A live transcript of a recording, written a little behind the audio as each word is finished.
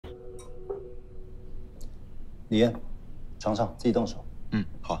李艳，尝尝，自己动手。嗯，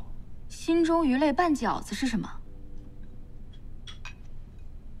好。心中鱼类拌饺子是什么？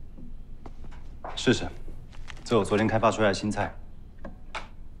试试，这我昨天开发出来的新菜。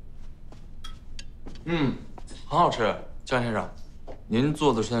嗯，很好吃，江先生，您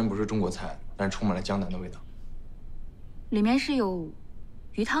做的虽然不是中国菜，但是充满了江南的味道。里面是有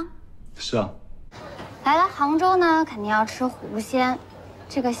鱼汤。是啊。来了杭州呢，肯定要吃狐仙。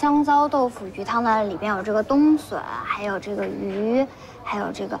这个香糟豆腐鱼汤呢，里边有这个冬笋，还有这个鱼，还有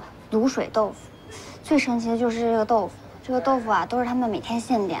这个卤水豆腐。最神奇的就是这个豆腐，这个豆腐啊，都是他们每天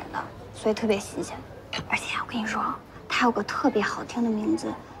现点的，所以特别新鲜。而且我跟你说，它有个特别好听的名字，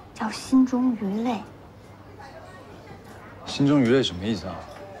叫心中鱼类。心中鱼类什么意思啊？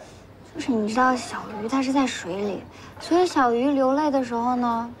就是你知道小鱼它是在水里，所以小鱼流泪的时候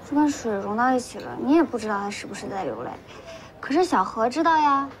呢，就跟水融到一起了，你也不知道它是不是在流泪。可是小河知道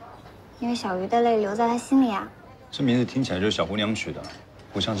呀，因为小鱼的泪流在它心里啊。这名字听起来就是小姑娘取的，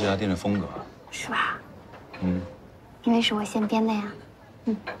不像这家店的风格。是吧？嗯。因为是我现编的呀。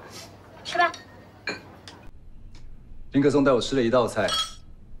嗯，吃吧。林可颂带我吃了一道菜。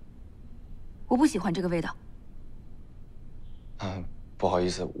我不喜欢这个味道。不好意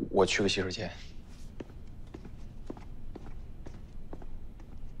思，我去个洗手间。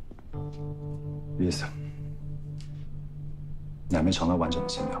意思，你还没尝到完整的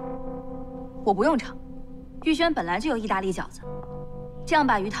馅料。我不用尝，玉轩本来就有意大利饺子，这样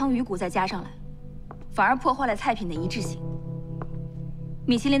把鱼汤鱼骨再加上来，反而破坏了菜品的一致性。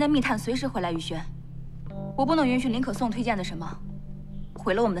米其林的密探随时回来，玉轩，我不能允许林可颂推荐的什么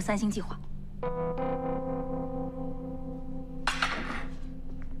毁了我们的3星计划。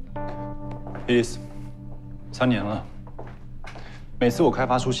意思，3年了，每次我开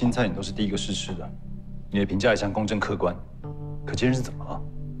发出新菜，你都是第一个试吃的，你的评价一向公正客观。可今日是怎么了？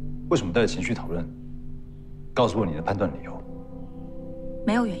为什么带着情绪讨论？告诉我你的判断理由。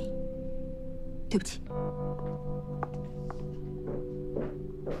没有原因，对不起。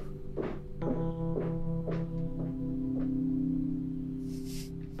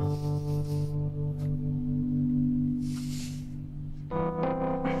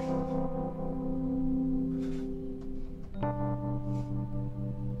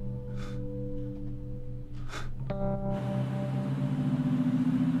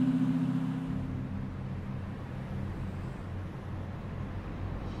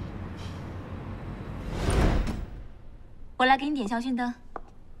我来给你点香薰灯。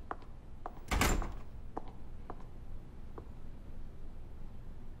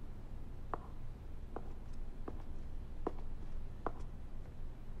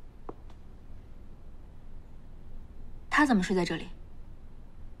他怎么睡在这里？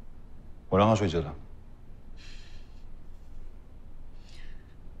我让他睡这的。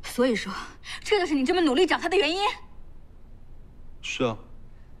所以说，这就是你这么努力找他的原因。是啊。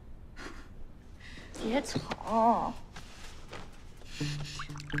别吵。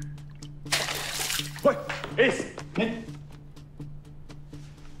喂 ，Ace， 你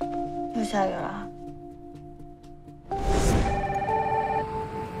又下雨了。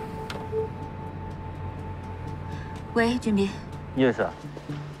喂，俊斌。叶子，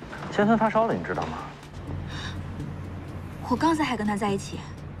千帆发烧了，你知道吗？我刚才还跟他在一起，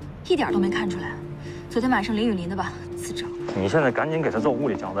一点都没看出来。昨天晚上淋雨淋的吧，自找。你现在赶紧给他做物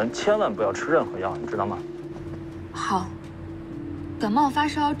理降温，千万不要吃任何药，你知道吗？好。感冒发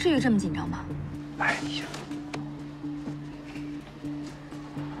烧至于这么紧张吗？哎呀，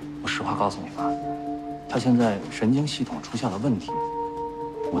我实话告诉你吧，他现在神经系统出现了问题，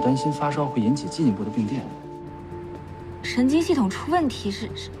我担心发烧会引起进一步的病变。神经系统出问题是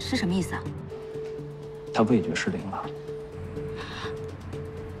什么意思啊？他味觉失灵了。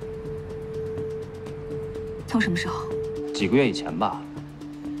从什么时候？几个月以前吧。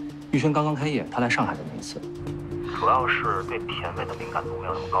玉轩刚刚开业，他来上海的那一次。主要是对甜味的敏感度没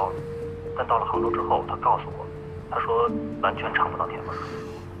有那么高，但到了杭州之后，他告诉我，他说完全尝不到甜味。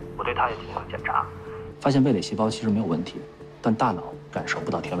我对他也进行了检查，发现味蕾细胞其实没有问题，但大脑感受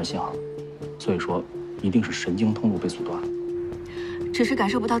不到甜味信号，所以说一定是神经通路被阻断了。只是感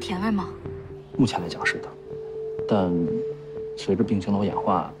受不到甜味吗？目前来讲是的，但随着病情的演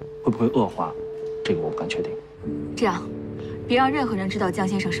化，会不会恶化，这个我不敢确定。这样，别让任何人知道江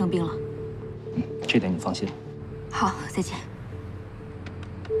先生生病了。这点你放心。好，再见。